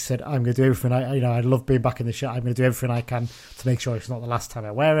and essentially said, "I'm going to do everything. I love being back in the shirt. I'm going to do everything I can to make sure it's not the last time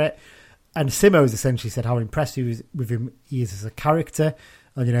I wear it." And Simo's essentially said how impressed he is with him he is as a character,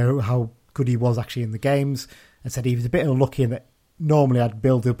 and how good he was actually in the games. And said he was a bit unlucky in that normally I'd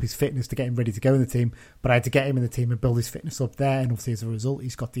build up his fitness to get him ready to go in the team, but I had to get him in the team and build his fitness up there. And obviously, as a result,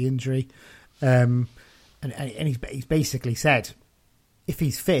 he's got the injury. And he's basically said, if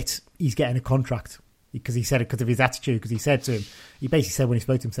he's fit, he's getting a contract because he said it because of his attitude. Because he said to him, he basically said when he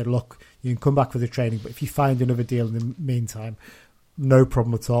spoke to him, said, "Look, you can come back for the training, but if you find another deal in the meantime, no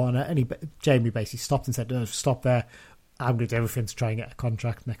problem at all." And Jamie basically stopped and said, "No, stop there. I'm going to do everything to try and get a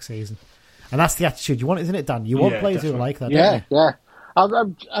contract next season." And that's the attitude you want, isn't it, Dan? You want players who are like that, don't you? Yeah.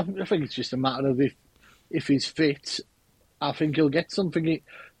 I think it's just a matter of if he's fit, I think he'll get something. He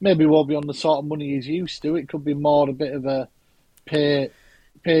maybe won't be on the sort of money he's used to. It could be more a bit of a pay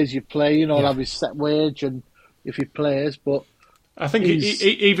as you play, have his set wage and if he plays. But I think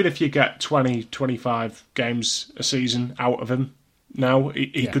even if you get 20, 25 games a season out of him now,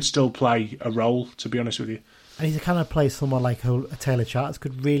 he could still play a role, to be honest with you. And he's the kind of player someone like a Taylor Charters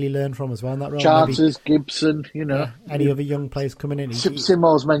could really learn from as well in that role. Charters, Gibson, any other young players coming in.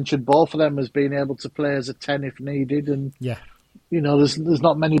 Simo's mentioned both of them as being able to play as a 10 if needed. And there's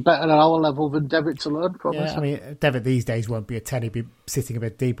not many better at our level than Devitt to learn from. I mean, Devitt these days won't be a 10. He'd be sitting a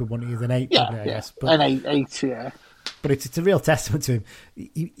bit deeper, wouldn't he, than 8, probably, I guess. But, an 8, yeah. But it's a real testament to him.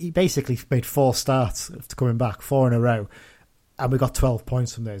 He basically made 4 starts after coming back, 4 in a row, and we got 12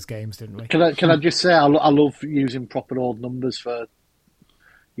 points from those games, didn't we? Can I just say I love using proper old numbers for,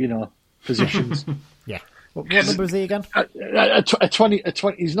 positions. Yeah. What number is he again? A 20.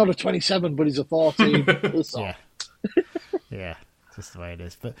 He's not a 27, but he's a 14. Yeah. Yeah, just the way it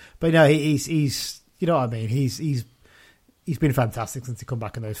is. But no, he's you know what I mean. He's been fantastic since he come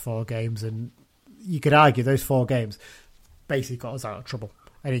back in those 4 games, and you could argue those 4 games basically got us out of trouble,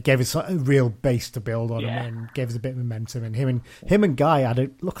 and it gave us a real base to build on, and gave us a bit of momentum. And him and Guy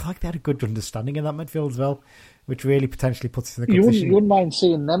looked like they had a good understanding in that midfield as well, which really potentially puts us in the competition. You wouldn't mind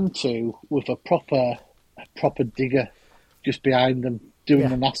seeing them two with a proper digger just behind them doing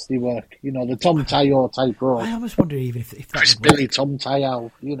the nasty work. The Tom Tayo type role. I almost wonder even if that Chris would work. Billy, Tom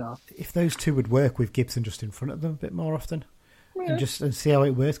Tayo, If those two would work with Gibson just in front of them a bit more often. And see how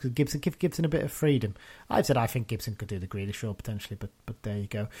it works, because give Gibson a bit of freedom. I think Gibson could do the Grealish role potentially, but there you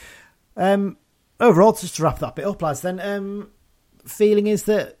go. Overall, just to wrap that bit up, lads, then feeling is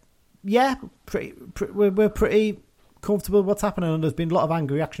that we're pretty comfortable with what's happening, and there's been a lot of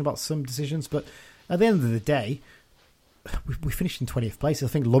angry reaction about some decisions, but at the end of the day, we finished in 20th place. I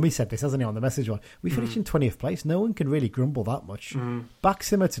think Lummy said this, hasn't he, on the message one? We finished in 20th place. No one can really grumble that much. Back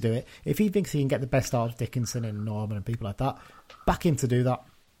Simmer to do it. If he thinks he can get the best out of Dickinson and Norman and people like that, back him to do that.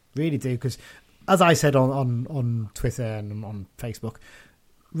 Really do, because as I said on Twitter and on Facebook,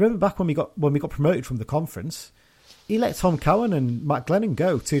 remember back when we got promoted from the conference, he let Tom Cowan and Matt Glennon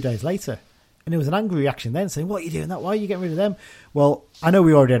go 2 days later. And there was an angry reaction then saying, what are you doing that? Why are you getting rid of them? Well, I know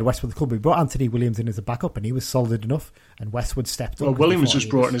we already had Westwood the club. We brought Anthony Williams in as a backup, and he was solid enough, and Westwood stepped up. Well, Williams was just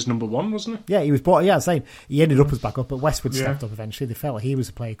brought in as number 1, wasn't he? Yeah, he was brought. Yeah, I'm saying he ended up as backup, but Westwood stepped up eventually. They felt he was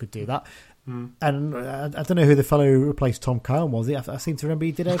a player who could do that. And I don't know who the fellow who replaced Tom Cowan was. I seem to remember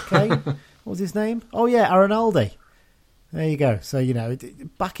he did okay. What was his name? Oh, yeah, Aaron Aldi. There you go. So,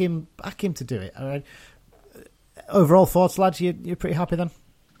 back him to do it. Overall thoughts, lads, you're pretty happy then?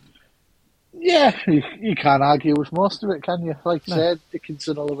 Yeah, you can't argue with most of it, can you? Like I said,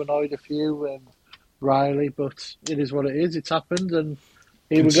 Dickinson will have annoyed a few, and Riley, but it is what it is. It's happened, and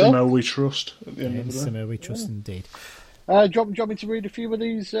here we go. Simmo we trust at the end of the day. Simmo we trust indeed. Do you want me to read a few of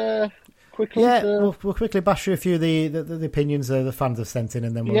these quickly? Yeah, we'll quickly bash through a few of the opinions the fans have sent in,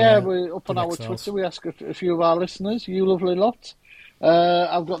 and then we're up on our Twitter. We ask a few of our listeners, you lovely lot.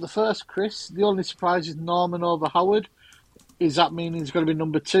 I've got the first, Chris. The only surprise is Norman over Howard. Is that meaning he's going to be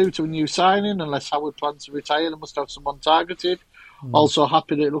number 2 to a new signing? Unless Howard plans to retire, they must have someone targeted. Also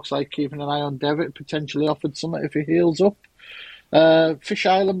happy that it looks like keeping an eye on Devitt, potentially offered something if he heals up. Fish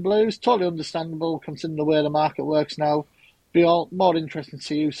Island Blues, totally understandable considering the way the market works now. Be more interesting to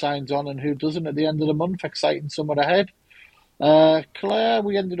see who signs on and who doesn't at the end of the month. Exciting summer ahead. Claire,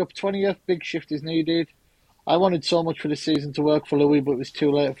 we ended up 20th. Big shift is needed. I wanted so much for the season to work for Louis, but it was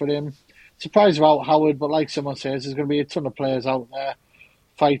too late for him. Surprised about Howard, but like someone says, there's going to be a ton of players out there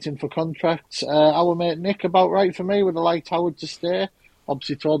fighting for contracts. Our mate Nick, about right for me, would have liked Howard to stay.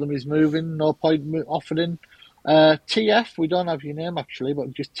 Obviously told him he's moving, no point offering. TF, we don't have your name actually,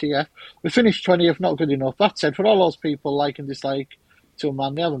 but just TF. We finished 20th, not good enough. That said, for all those people like and dislike to a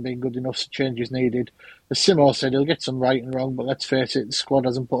man, they haven't been good enough, so change is needed. As Simo said, he'll get some right and wrong, but let's face it, the squad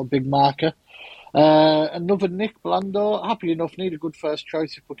hasn't put a big marker. Another Nick Blando, happy enough, need a good first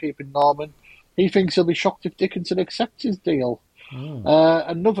choice if we're keeping Norman. He thinks he'll be shocked if Dickinson accepts his deal.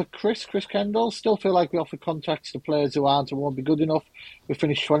 Another Chris Kendall, still feel like we offer contracts to players who aren't and won't be good enough. We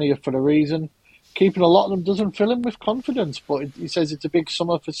finished 20th for a reason. Keeping a lot of them doesn't fill him with confidence, but he says it's a big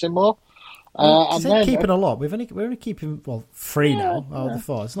summer for Simo. And then keeping a lot. We're only keeping 3 now out of the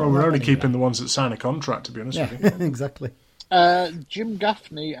 4. We're only keeping the ones that sign a contract, to be honest with you. Exactly. Jim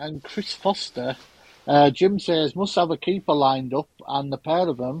Gaffney and Chris Foster. Jim says must have a keeper lined up, and the pair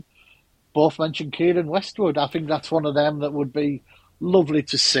of them both mentioned Kieran Westwood. I think that's one of them that would be lovely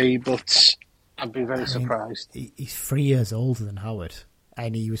to see, but I'd be very surprised. He's 3 years older than Howard,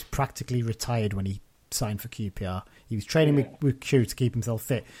 and he was practically retired when he signed for QPR. He was training with Crewe to keep himself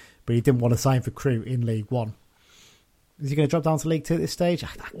fit, but he didn't want to sign for Crewe in League One. Is he going to drop down to League 2 at this stage? I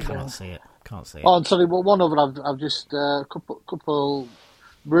cannot see it. Oh, and sorry, well, one of them I've just couple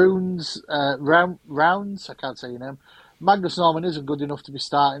rounds. I can't say your name. Magnus Norman isn't good enough to be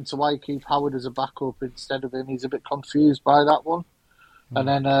starting, so why keep Howard as a backup instead of him? He's a bit confused by that one. And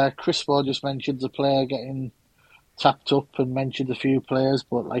then Crispo just mentioned the player getting tapped up and mentioned a few players,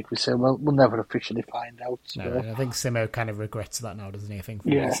 but like we said, we'll never officially find out. So. No, I think Simo kind of regrets that now, doesn't he? I think.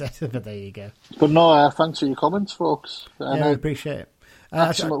 What he said. But there you go. But no, thanks for your comments, folks. I appreciate it.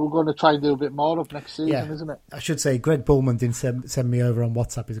 That's what we're going to try and do a bit more of next season, isn't it? I should say, Greg Bullman didn't send me over on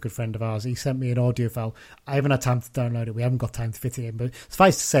WhatsApp. He's a good friend of ours. He sent me an audio file. I haven't had time to download it. We haven't got time to fit it in. But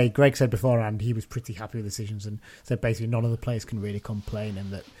suffice to say, Greg said beforehand he was pretty happy with the decisions and said basically none of the players can really complain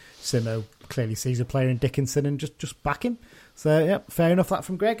and that Simo clearly sees a player in Dickinson and just back him. So, yeah, fair enough that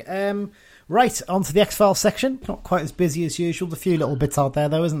from Greg. Right, on to the X-Files section. Not quite as busy as usual. A few little bits out there,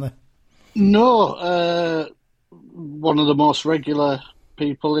 though, isn't there? No. One of the most regular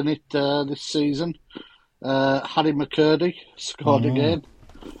people in it this season, Harry McCurdy, scored again.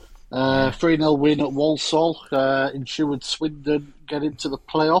 3-0 win at Walsall. Ensured Swindon get into the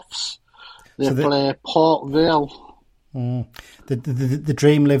playoffs. They play Port Vale. The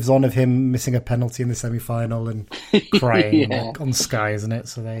dream lives on of him missing a penalty in the semi-final and crying on Sky, isn't it?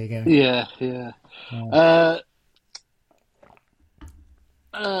 So there you go. Yeah.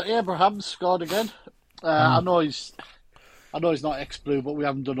 Abraham scored again. I know he's not ex-Blue, but we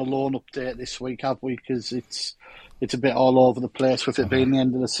haven't done a loan update this week, have we? Because it's a bit all over the place with it being the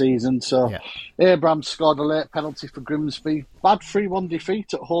end of the season. So Abraham scored a late penalty for Grimsby. Bad 3-1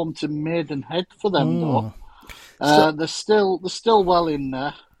 defeat at home to Maidenhead for them, though. They're still well in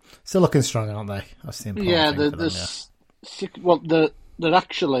there. Still looking strong, aren't they? That's the important thing for them, they're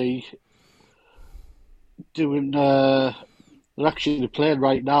actually doing. They're actually playing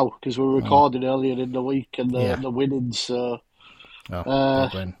right now because we're recording earlier in the week and they're winning. So,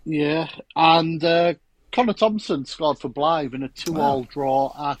 win. And Connor Thompson scored for Blythe in a 2-2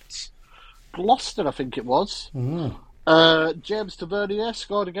 draw at Gloucester, I think it was. James Tavernier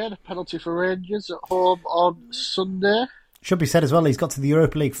scored again, a penalty for Rangers at home on Sunday. Should be said as well, he's got to the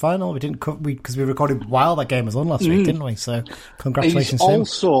Europa League final. We didn't because we recorded while that game was on last week, didn't we? So congratulations to him.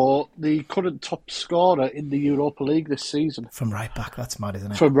 He's also the current top scorer in the Europa League this season. From right back, that's mad,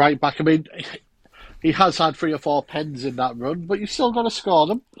 isn't it? From right back. I mean, he has had 3 or 4 pens in that run, but you've still got to score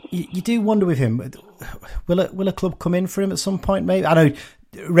them. You do wonder with him, will a club come in for him at some point, maybe? I know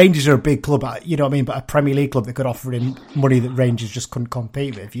Rangers are a big club, you know what I mean, but a Premier League club that could offer him money that Rangers just couldn't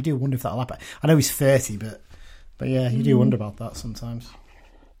compete with. You do wonder if that'll happen. I know he's 30, but yeah, you do wonder about that sometimes.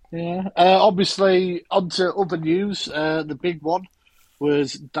 Yeah. Obviously, on to other news. The big one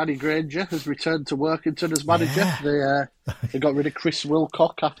was Danny Granger has returned to Workington as manager. Yeah. They got rid of Chris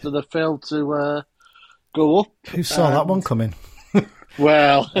Wilcock after they failed to go up. Who saw that one coming?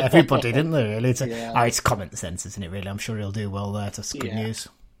 Well, everybody, didn't they, really? It's common sense, isn't it, really? I'm sure he'll do well there. That's good news.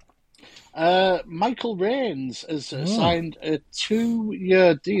 Michael Rains has signed a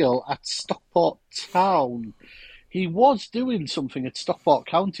 2-year deal at Stockport Town. He was doing something at Stockport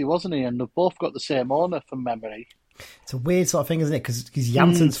County, wasn't he? And they've both got the same owner from memory. It's a weird sort of thing, isn't it? Because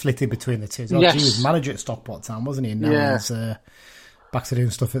Jansen's flitted between the two. So yes. He was manager at Stockport Town, wasn't he? And now he's back to doing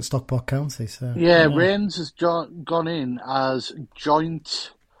stuff at Stockport County. So Rains has gone in as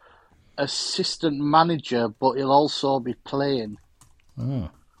joint assistant manager, but he'll also be playing.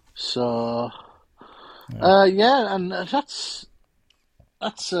 So, and that's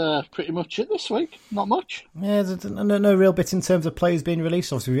pretty much it this week. Not much. Yeah, there's no real bit in terms of players being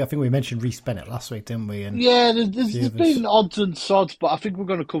released. Obviously, I think we mentioned Reece Bennett last week, didn't we? And there's been odds and sods, but I think we're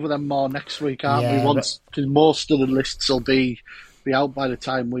going to cover them more next week, aren't we? Because most of the lists will be out by the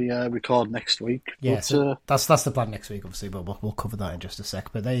time we record next week. Yeah, but, so that's the plan next week, obviously, but we'll cover that in just a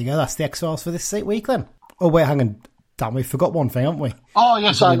sec. But there you go, that's the X-Files for this week then. Oh, wait, hang on. Dan, we forgot one thing, haven't we? Oh,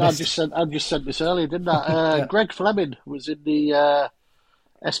 yes, I just said this earlier, didn't I? Greg Fleming was in the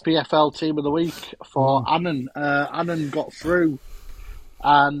SPFL Team of the Week for Annan. Annan got through,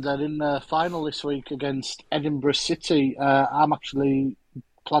 and in the final this week against Edinburgh City, I'm actually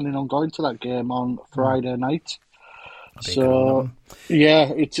planning on going to that game on Friday night. So,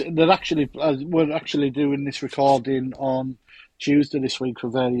 we're actually doing this recording on Tuesday this week for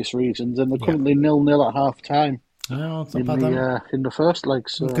various reasons, and they're currently 0-0 at half time. No, it's not bad in the first leg.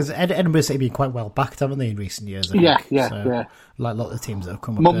 So. Because Edinburgh City have been quite well backed, haven't they, in recent years? Yeah. Like a lot of the teams that have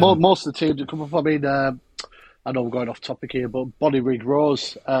come up. Most of the teams that come up, I mean, I know we're going off topic here, but Bonnyrig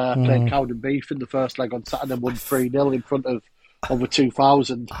Rose played Cowden Beef in the first leg on Saturday and won 3-0 in front of over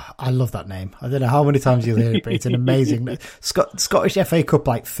 2,000. I love that name. I don't know how many times you'll hear it, but it's an amazing Scottish FA Cup,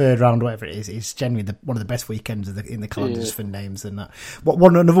 like third round, whatever it is. It's genuinely one of the best weekends in the calendars for names and that.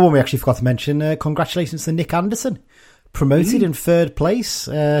 Another one we actually forgot to mention. Congratulations to Nick Anderson, promoted in third place.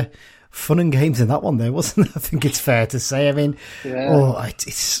 Fun and games in that one, there wasn't it? I think it's fair to say. I mean,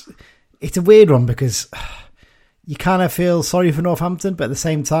 it's a weird one because you kind of feel sorry for Northampton, but at the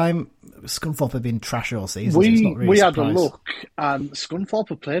same time, Scunthorpe have been trash all season. We had a look, and Scunthorpe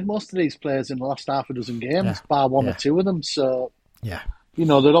have played most of these players in the last half a dozen games, bar one or two of them. So, they're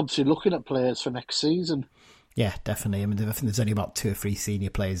obviously looking at players for next season. Yeah, definitely. I mean, I think there's only about 2 or 3 senior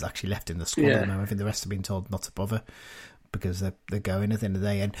players actually left in the squad at the moment. I think the rest have been told not to bother because they're going at the end of the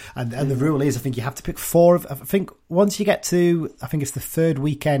day. And the rule is, I think you have to pick 4 of. I think once you get to, I think it's the 3rd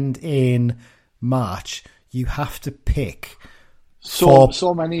weekend in March, you have to pick.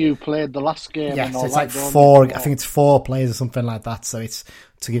 So many who played the last game. Yes, and all it's that, like 4. I think it's 4 players or something like that. So it's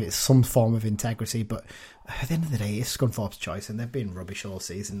to give it some form of integrity. But at the end of the day, it's Scunthorpe's choice, and they've been rubbish all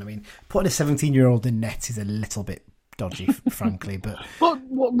season. I mean, putting a 17-year-old in net is a little bit dodgy, frankly. But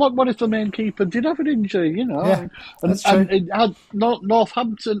what if the main keeper did have an injury? You know, yeah, that's true. and it had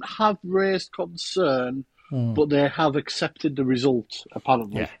Northampton have raised concern, but they have accepted the result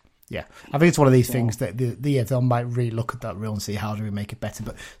apparently. Yeah, I think it's one of these things that the EFL might really look at that rule and see how do we make it better.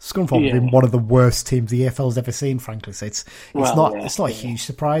 But Scunthorpe have been one of the worst teams the EFL's ever seen, frankly. So it's not a huge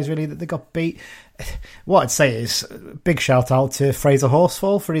surprise really that they got beat. What I'd say is big shout out to Fraser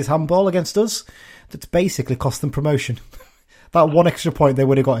Horsfall for his handball against us. That's basically cost them promotion. That 1 extra point they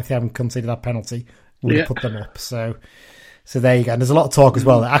would have got if they hadn't conceded that penalty would have put them up. So there you go. And there's a lot of talk as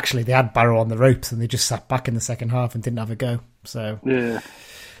well that actually they had Barrow on the ropes and they just sat back in the second half and didn't have a go. So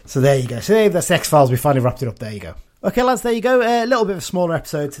there you go. So that's X-Files. We finally wrapped it up. There you go. Okay, lads, there you go. A little bit of a smaller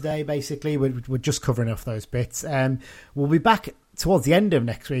episode today, basically. We're just covering off those bits. We'll be back towards the end of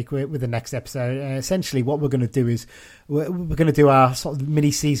next week with the next episode. Essentially, what we're going to do is we're going to do our sort of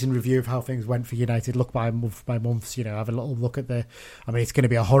mini-season review of how things went for United, look by months, you know, have a little look at I mean, it's going to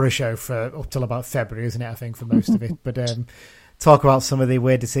be a horror show for up till about February, isn't it, I think, for most of it. But talk about some of the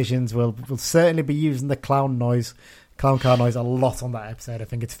weird decisions. We'll certainly be using the clown car noise a lot on that episode, I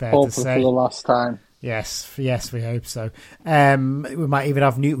think it's fair to say. For the last time. Yes, we hope so. We might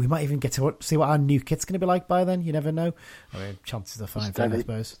even get to see what our new kit's going to be like by then. You never know. I mean, chances are fine, I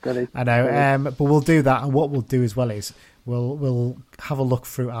suppose. Steady. I know, but we'll do that, and what we'll do as well is we'll have a look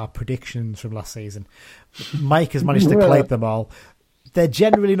through our predictions from last season. Mike has managed to collate them all. They're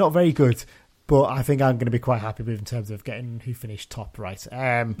generally not very good, but I think I'm going to be quite happy with in terms of getting who finished top right.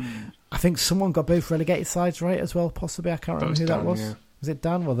 I think someone got both relegated sides right as well, possibly. I can't remember who that was. Yeah. Was it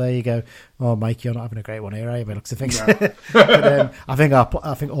Dan? Well, there you go. Oh, Mike, you're not having a great one here, are you? By looks of things. No. But, I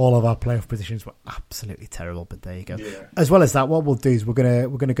think all of our playoff positions were absolutely terrible. But there you go. Yeah. As well as that, what we'll do is we're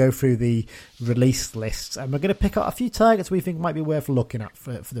gonna go through the release lists and we're gonna pick out a few targets we think might be worth looking at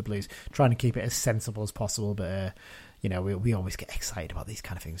for the Blues, trying to keep it as sensible as possible. But you know, we always get excited about these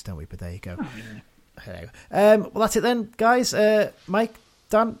kind of things, don't we? But there you go. Oh, yeah. Well, that's it then, guys. Mike,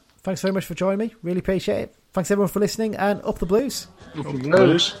 Dan, thanks very much for joining me. Really appreciate it. Thanks everyone for listening, and up the Blues. Up the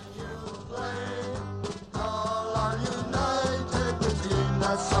Blues.